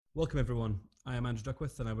Welcome, everyone. I am Andrew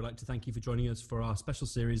Duckworth, and I would like to thank you for joining us for our special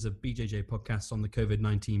series of BJJ podcasts on the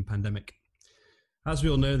COVID-19 pandemic. As we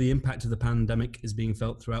all know, the impact of the pandemic is being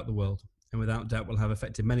felt throughout the world, and without doubt will have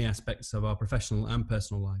affected many aspects of our professional and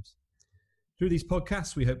personal lives. Through these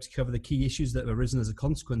podcasts, we hope to cover the key issues that have arisen as a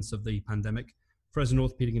consequence of the pandemic for us in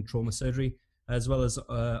orthopedic and trauma surgery, as well as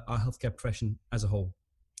our healthcare profession as a whole.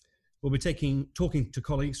 We'll be talking to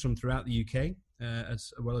colleagues from throughout the UK,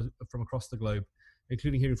 as well as from across the globe,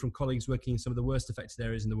 including hearing from colleagues working in some of the worst affected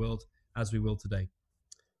areas in the world, as we will today.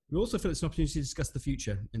 We also feel it's an opportunity to discuss the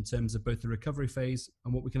future in terms of both the recovery phase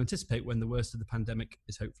and what we can anticipate when the worst of the pandemic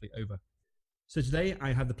is hopefully over. So today,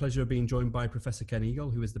 I have the pleasure of being joined by Professor Ken Eagle,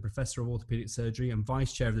 who is the Professor of Orthopedic Surgery and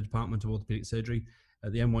Vice Chair of the Department of Orthopedic Surgery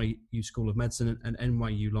at the NYU School of Medicine and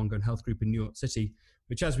NYU Langone Health Group in New York City,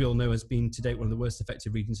 which, as we all know, has been to date one of the worst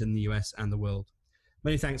affected regions in the US and the world.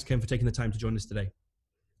 Many thanks, Ken, for taking the time to join us today.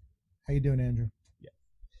 How you doing, Andrew?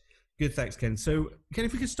 Good, thanks, Ken. So, Ken,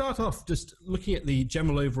 if we could start off just looking at the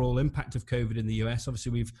general overall impact of COVID in the US.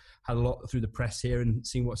 Obviously, we've had a lot through the press here and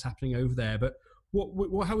seeing what's happening over there. But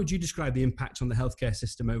how would you describe the impact on the healthcare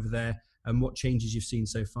system over there and what changes you've seen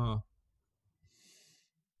so far?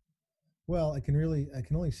 Well, I can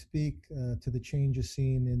only speak to the changes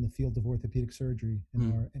seen in the field of orthopedic surgery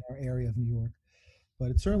in our area of New York. But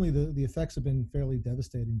it's certainly the effects have been fairly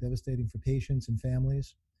devastating for patients and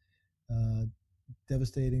families.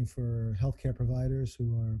 Devastating for healthcare providers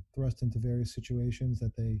who are thrust into various situations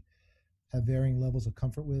that they have varying levels of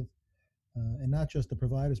comfort with. And not just the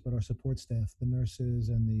providers, but our support staff, the nurses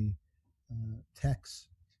and the techs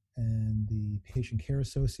and the patient care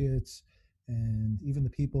associates, and even the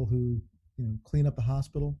people who clean up the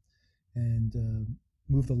hospital and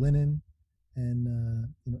move the linen, and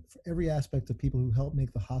for every aspect of people who help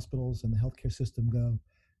make the hospitals and the healthcare system go.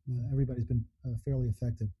 Everybody's been fairly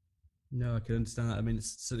affected. No, I can understand that. I mean,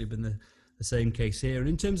 it's certainly been the same case here. And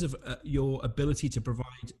in terms of your ability to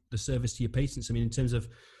provide the service to your patients, I mean, in terms of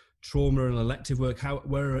trauma and elective work,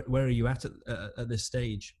 where are you at this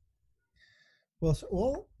stage? Well, so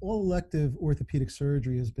all elective orthopedic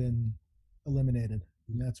surgery has been eliminated.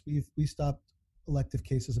 And we stopped elective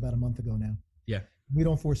cases about a month ago now. Yeah. We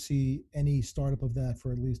don't foresee any startup of that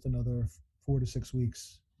for at least another 4 to 6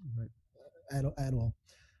 weeks. Right. At all.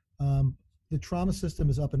 The trauma system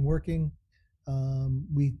is up and working.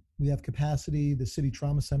 We have capacity. The city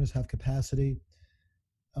trauma centers have capacity.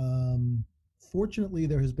 Fortunately,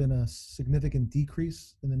 there has been a significant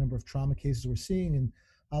decrease in the number of trauma cases we're seeing, and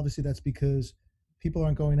obviously that's because people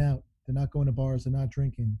aren't going out. They're not going to bars. They're not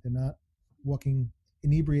drinking. They're not walking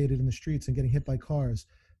inebriated in the streets and getting hit by cars.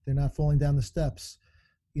 They're not falling down the steps.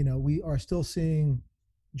 We are still seeing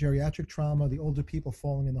geriatric trauma, the older people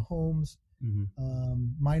falling in the homes.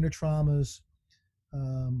 Minor traumas,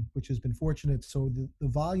 which has been fortunate. So the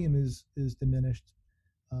volume is diminished,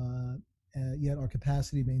 yet our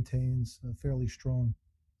capacity maintains fairly strong.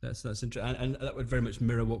 That's interesting, and that would very much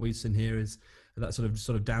mirror what we've seen here is that sort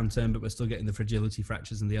of downturn, but we're still getting the fragility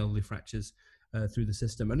fractures and the elderly fractures through the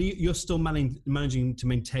system. And you're still managing to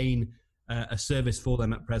maintain a service for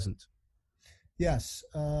them at present. Yes,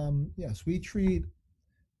 we treat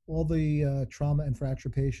all the trauma and fracture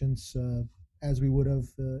patients as we would have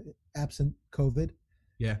absent COVID.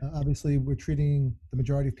 Yeah. Obviously, we're treating the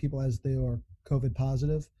majority of people as they are COVID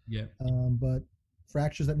positive. Yeah. But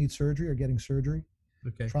fractures that need surgery are getting surgery.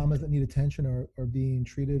 Okay. Traumas that need attention are being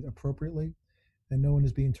treated appropriately, and no one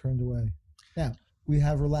is being turned away. Now, we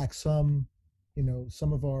have relaxed some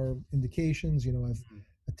of our indications. I've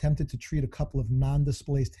attempted to treat a couple of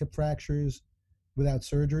non-displaced hip fractures without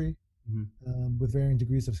surgery. With varying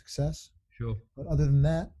degrees of success. Sure. But other than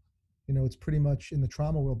that, it's pretty much in the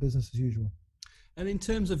trauma world, business as usual. And in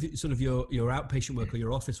terms of sort of your outpatient work or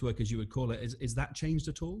your office work, as you would call it, is that changed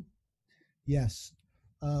at all? Yes.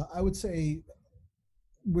 I would say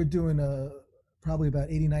we're doing probably about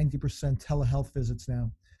 80-90% telehealth visits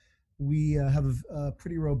now. We have a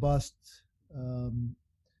pretty robust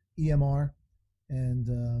EMR, and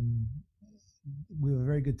we have a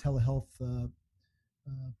very good telehealth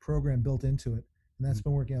program built into it, and that's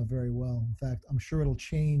been working out very well. In fact, I'm sure it'll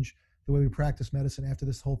change the way we practice medicine after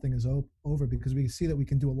this whole thing is over, because we see that we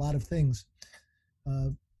can do a lot of things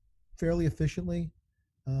fairly efficiently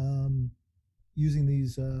using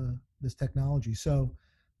this technology. So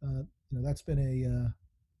that's been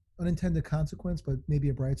a unintended consequence, but maybe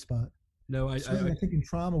a bright spot. No, I think in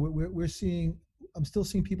trauma we're seeing. I'm still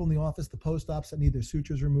seeing people in the office, the post-ops that need their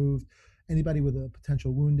sutures removed, anybody with a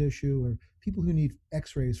potential wound issue, or people who need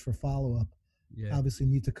x-rays for follow-up, obviously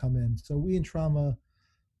need to come in. So we in trauma,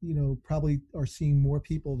 probably are seeing more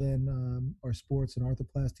people than our sports and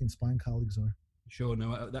arthroplasty and spine colleagues are. Sure.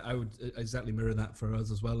 No, I would exactly mirror that for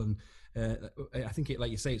us as well. And I think it,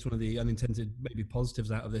 like you say, it's one of the unintended maybe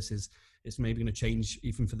positives out of this is it's maybe going to change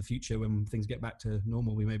even for the future when things get back to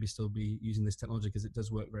normal. We maybe still be using this technology because it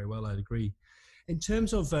does work very well. I'd agree. In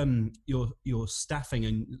terms of your staffing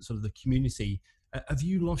and sort of the community, have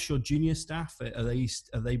you lost your junior staff? Are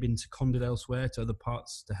they been seconded elsewhere to other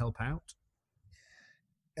parts to help out?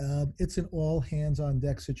 It's an all hands on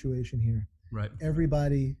deck situation here. Right.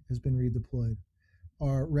 Everybody has been redeployed.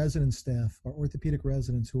 Our resident staff, our orthopedic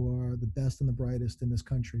residents, who are the best and the brightest in this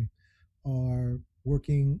country, are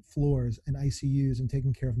working floors and ICUs and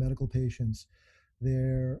taking care of medical patients.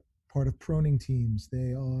 They're part of proning teams.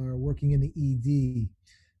 They are working in the ED.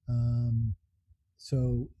 Um,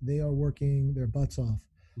 so they are working their butts off.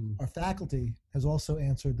 Mm. Our faculty has also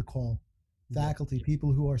answered the call. Yeah. Faculty,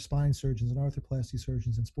 people who are spine surgeons and arthroplasty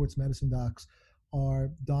surgeons and sports medicine docs, are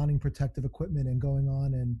donning protective equipment and going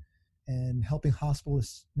on and helping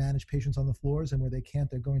hospitalists manage patients on the floors, and where they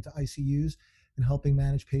can't, they're going to ICUs and helping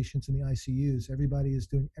manage patients in the ICUs. Everybody is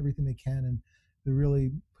doing everything they can, and they're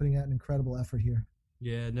really putting out an incredible effort here.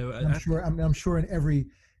 Yeah, no, I'm sure in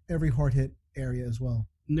every hard hit area as well.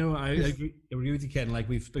 No, I agree with you, Ken. Like,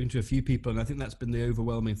 we've spoken to a few people, and I think that's been the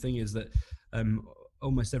overwhelming thing is that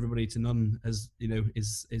almost everybody to none is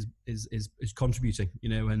contributing,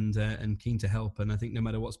 and keen to help. And I think no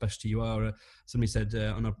matter what specialty you are, somebody said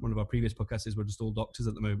on one of our previous podcasts is we're just all doctors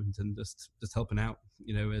at the moment and just helping out,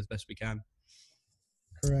 as best we can.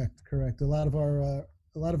 Correct. A lot of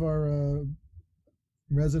our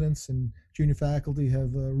residents and junior faculty have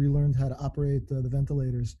relearned how to operate the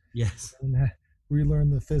ventilators. Yes. And relearn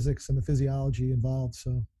the physics and the physiology involved.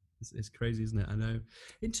 So it's crazy, isn't it? I know.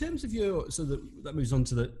 In terms of that moves on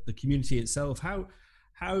to the community itself.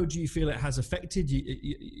 How do you feel it has affected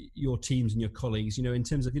your teams and your colleagues? In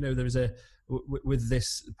terms of there is with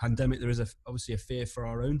this pandemic, there is obviously a fear for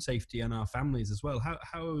our own safety and our families as well.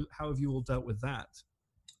 How have you all dealt with that?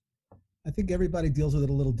 I think everybody deals with it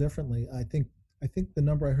a little differently. I think the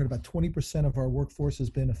number I heard, about 20% of our workforce has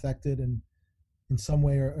been affected in some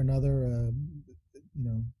way or another,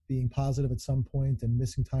 being positive at some point and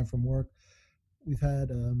missing time from work. We've had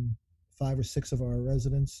 5 or 6 of our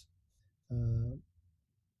residents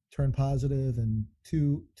turn positive, and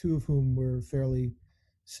two of whom were fairly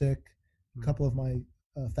sick. A couple of my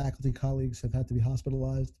faculty colleagues have had to be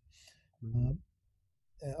hospitalized.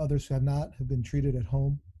 Others who have been treated at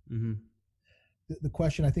home. Mm-hmm. The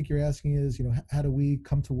question I think you're asking is, how do we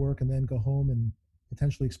come to work and then go home and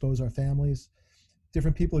potentially expose our families?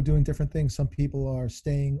 Different people are doing different things. Some people are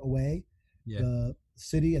staying away. Yeah. The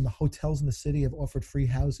city and the hotels in the city have offered free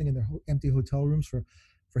housing in their empty hotel rooms for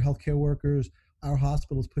healthcare workers. Our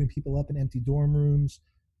hospital is putting people up in empty dorm rooms.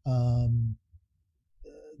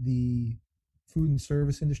 The food and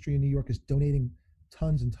service industry in New York is donating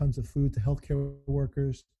tons and tons of food to healthcare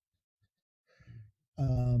workers.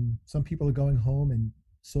 Some people are going home and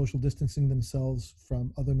social distancing themselves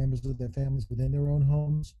from other members of their families within their own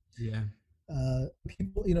homes. Yeah.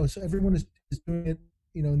 People, so everyone is doing it,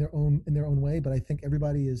 in their own way. But I think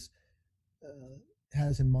everybody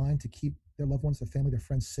has in mind to keep their loved ones, their family, their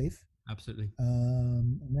friends safe. Absolutely.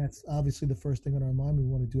 And that's obviously the first thing on our mind. We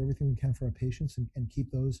want to do everything we can for our patients and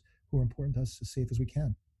keep those who are important to us as safe as we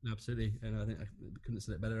can. Absolutely, and I think I couldn't have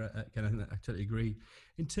said it better. I think I totally agree.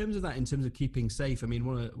 In terms of keeping safe, I mean,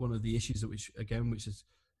 one of the issues which has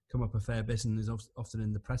come up a fair bit and is often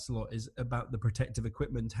in the press a lot is about the protective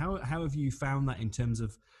equipment. How have you found that in terms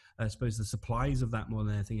of, I suppose, the supplies of that more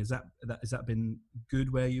than anything? Has that been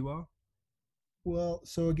good where you are? Well,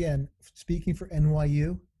 so again, speaking for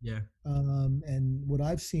NYU, yeah, and what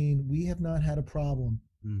I've seen, we have not had a problem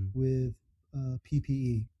with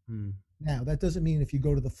PPE. Now, that doesn't mean if you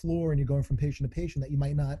go to the floor and you're going from patient to patient that you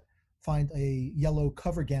might not find a yellow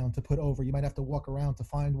cover gown to put over. You might have to walk around to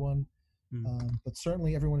find one. But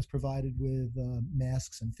certainly everyone is provided with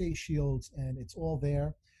masks and face shields, and it's all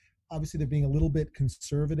there. Obviously, they're being a little bit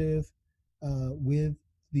conservative with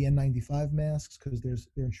the N95 masks because they're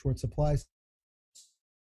in short supply.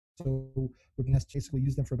 So we're going to basically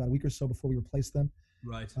use them for about a week or so before we replace them.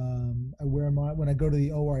 Right. I wear mine when I go to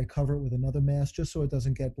the OR. I cover it with another mask just so it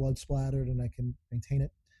doesn't get blood splattered, and I can maintain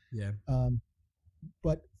it. Yeah.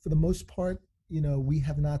 But for the most part,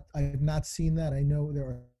 I have not seen that. I know there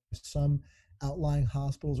are some outlying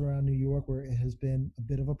hospitals around New York where it has been a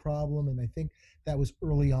bit of a problem, and I think that was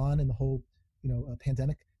early on in the whole,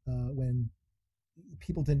 pandemic when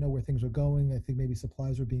people didn't know where things were going. I think maybe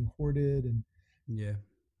supplies were being hoarded, and yeah.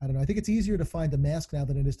 I don't know. I think it's easier to find a mask now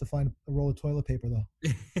than it is to find a roll of toilet paper,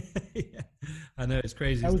 though. Yeah, I know, it's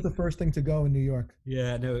crazy. That was the first thing to go in New York.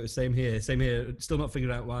 Yeah, no, it was same here. Same here. Still not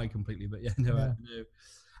figured out why completely, but yeah, no, I Yeah. know.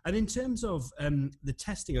 And in terms of the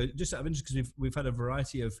testing, just out of interest, because we've had a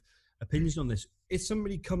variety of opinions on this. If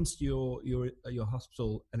somebody comes to your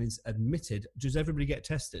hospital and is admitted, does everybody get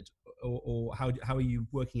tested, or how are you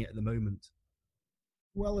working it at the moment?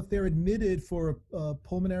 Well, if they're admitted for a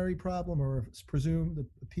pulmonary problem or presumed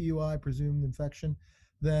a PUI, presumed infection,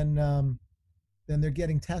 then then they're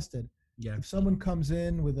getting tested. Yeah, If someone comes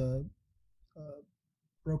in with a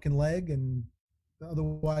broken leg and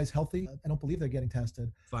otherwise healthy, I don't believe they're getting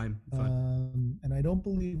tested. fine, fine. And I don't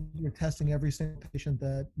believe we're testing every single patient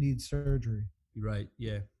that needs surgery. Right.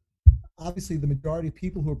 Yeah. Obviously, the majority of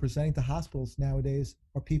people who are presenting to hospitals nowadays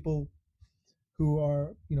are people who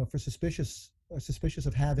are, suspicious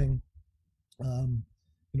of having,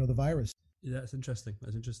 the virus. Yeah, that's interesting.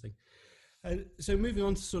 That's interesting. So moving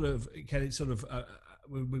on to sort of, Kelly,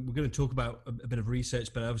 we're going to talk about a bit of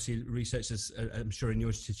research, but obviously research is, I'm sure in your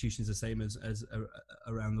institution is the same as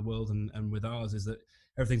around the world, and with ours is that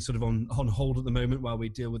everything's sort of on hold at the moment while we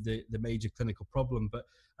deal with the major clinical problem. But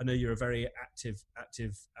I know you're a very active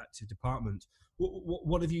department.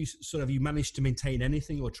 What have you managed to maintain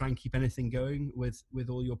anything or try and keep anything going with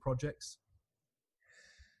all your projects?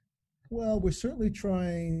 Well, we're certainly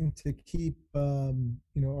trying to keep,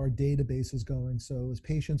 our databases going. So as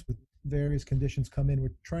patients with various conditions come in,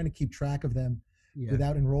 we're trying to keep track of them Yeah.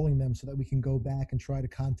 without enrolling them so that we can go back and try to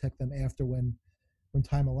contact them after when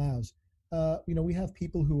time allows. We have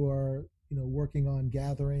people who are, working on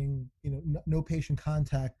gathering, no patient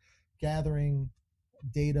contact, gathering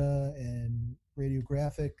data and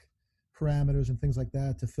radiographic parameters and things like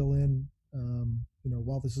that to fill in,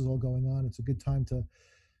 while this is all going on. It's a good time to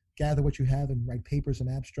gather what you have and write papers and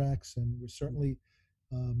abstracts. And we're certainly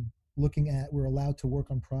we're allowed to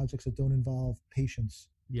work on projects that don't involve patients.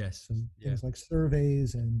 Yes. So Yeah. things like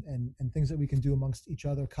surveys and things that we can do amongst each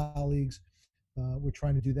other, colleagues. We're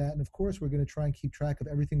trying to do that. And of course, we're going to try and keep track of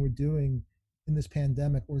everything we're doing in this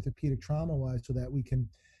pandemic, orthopedic trauma wise, so that we can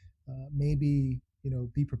maybe,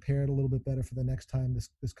 be prepared a little bit better for the next time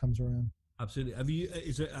this comes around. Absolutely.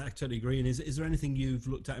 I totally agree. And is there anything you've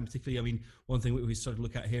looked at in particular? I mean, one thing we started to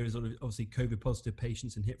look at here is obviously COVID positive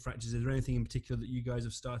patients and hip fractures. Is there anything in particular that you guys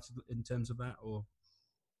have started in terms of that, or?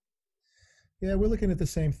 Yeah, we're looking at the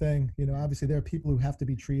same thing. Obviously there are people who have to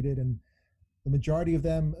be treated, and the majority of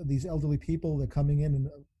them, these elderly people that are coming in, and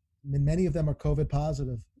many of them are COVID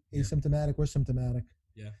positive, asymptomatic or symptomatic.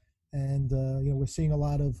 Yeah. And, we're seeing a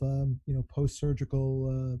lot of,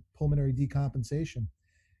 post-surgical pulmonary decompensation.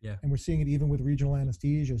 Yeah. And we're seeing it even with regional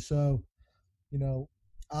anesthesia. So,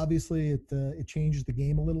 obviously it changes the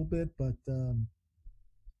game a little bit, but,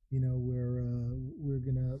 we're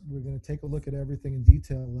gonna take a look at everything in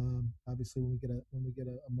detail. Obviously, when we get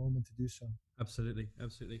a moment to do so. Absolutely.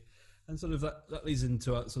 And sort of that leads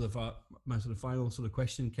into my sort of final sort of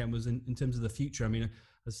question, Ken, was in terms of the future. I mean,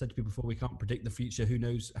 as I said to people before, we can't predict the future. Who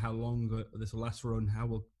knows how long this will last for and how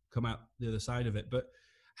we'll come out the other side of it. But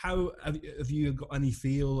how have you got any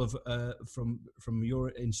feel of from your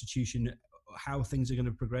institution how things are going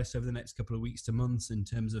to progress over the next couple of weeks to months in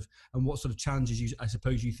terms of, and what sort of challenges I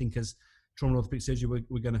suppose you think as trauma orthopedic surgery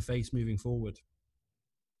we're going to face moving forward?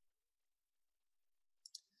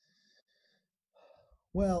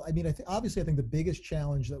 Well, I mean, obviously, I think the biggest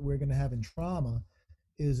challenge that we're going to have in trauma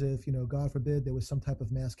is if, God forbid, there was some type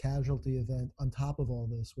of mass casualty event on top of all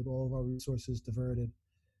this, with all of our resources diverted,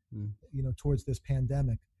 towards this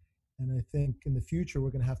pandemic. And I think in the future, we're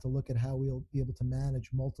going to have to look at how we'll be able to manage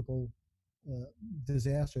multiple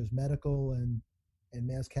disasters, medical and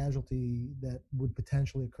mass casualty, that would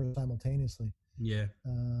potentially occur simultaneously. Yeah.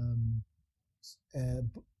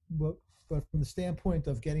 But from the standpoint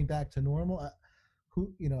of getting back to normal,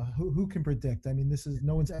 who can predict? I mean,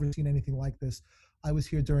 no one's ever seen anything like this. I was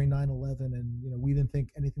here during 9/11, and we didn't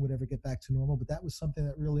think anything would ever get back to normal. But that was something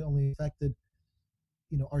that really only affected,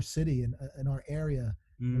 our city and our area.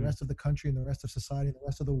 The rest of the country and the rest of society, the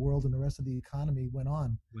rest of the world and the rest of the economy went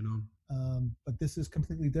on. But this is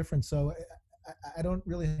completely different. So I don't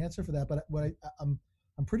really answer for that. But I'm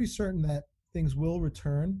pretty certain that things will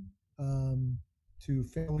return to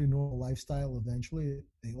fairly normal lifestyle eventually.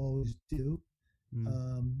 They always do.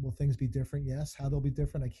 Will things be different? Yes. How they'll be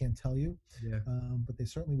different, I can't tell you. Yeah. But they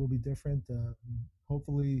certainly will be different.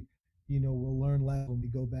 Hopefully, we'll learn less when we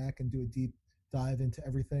go back and do a deep dive into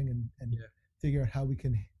everything and figure out how we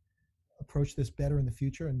can approach this better in the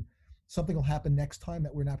future. And something will happen next time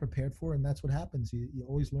that we're not prepared for, and that's what happens. You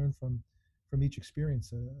always learn from each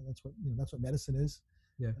experience. That's what medicine is.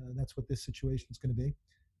 Yeah. That's what this situation is going to be.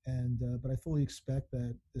 And but I fully expect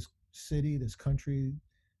that this city, this country,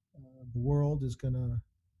 the world is going to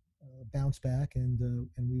bounce back, and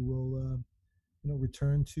we will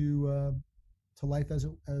return to life as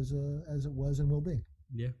it was and will be.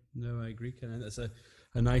 Yeah, no, I agree, Ken. And that's a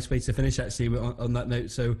nice way to finish, actually, on that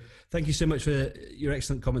note. So thank you so much for your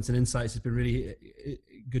excellent comments and insights. It's been really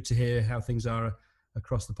good to hear how things are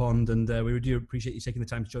across the pond. And we do appreciate you taking the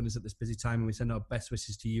time to join us at this busy time. And we send our best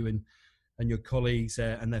wishes to you and your colleagues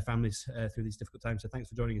and their families through these difficult times. So thanks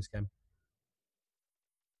for joining us, Ken.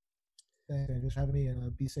 Thanks for having me,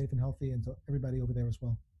 and be safe and healthy, and to everybody over there as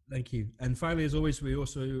well. Thank you. And finally, as always, we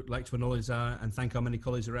also like to acknowledge and thank our many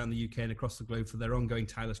colleagues around the UK and across the globe for their ongoing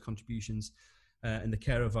tireless contributions in the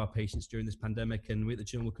care of our patients during this pandemic. And we at the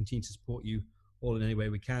Journal will continue to support you all in any way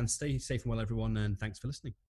we can. Stay safe and well, everyone, and thanks for listening.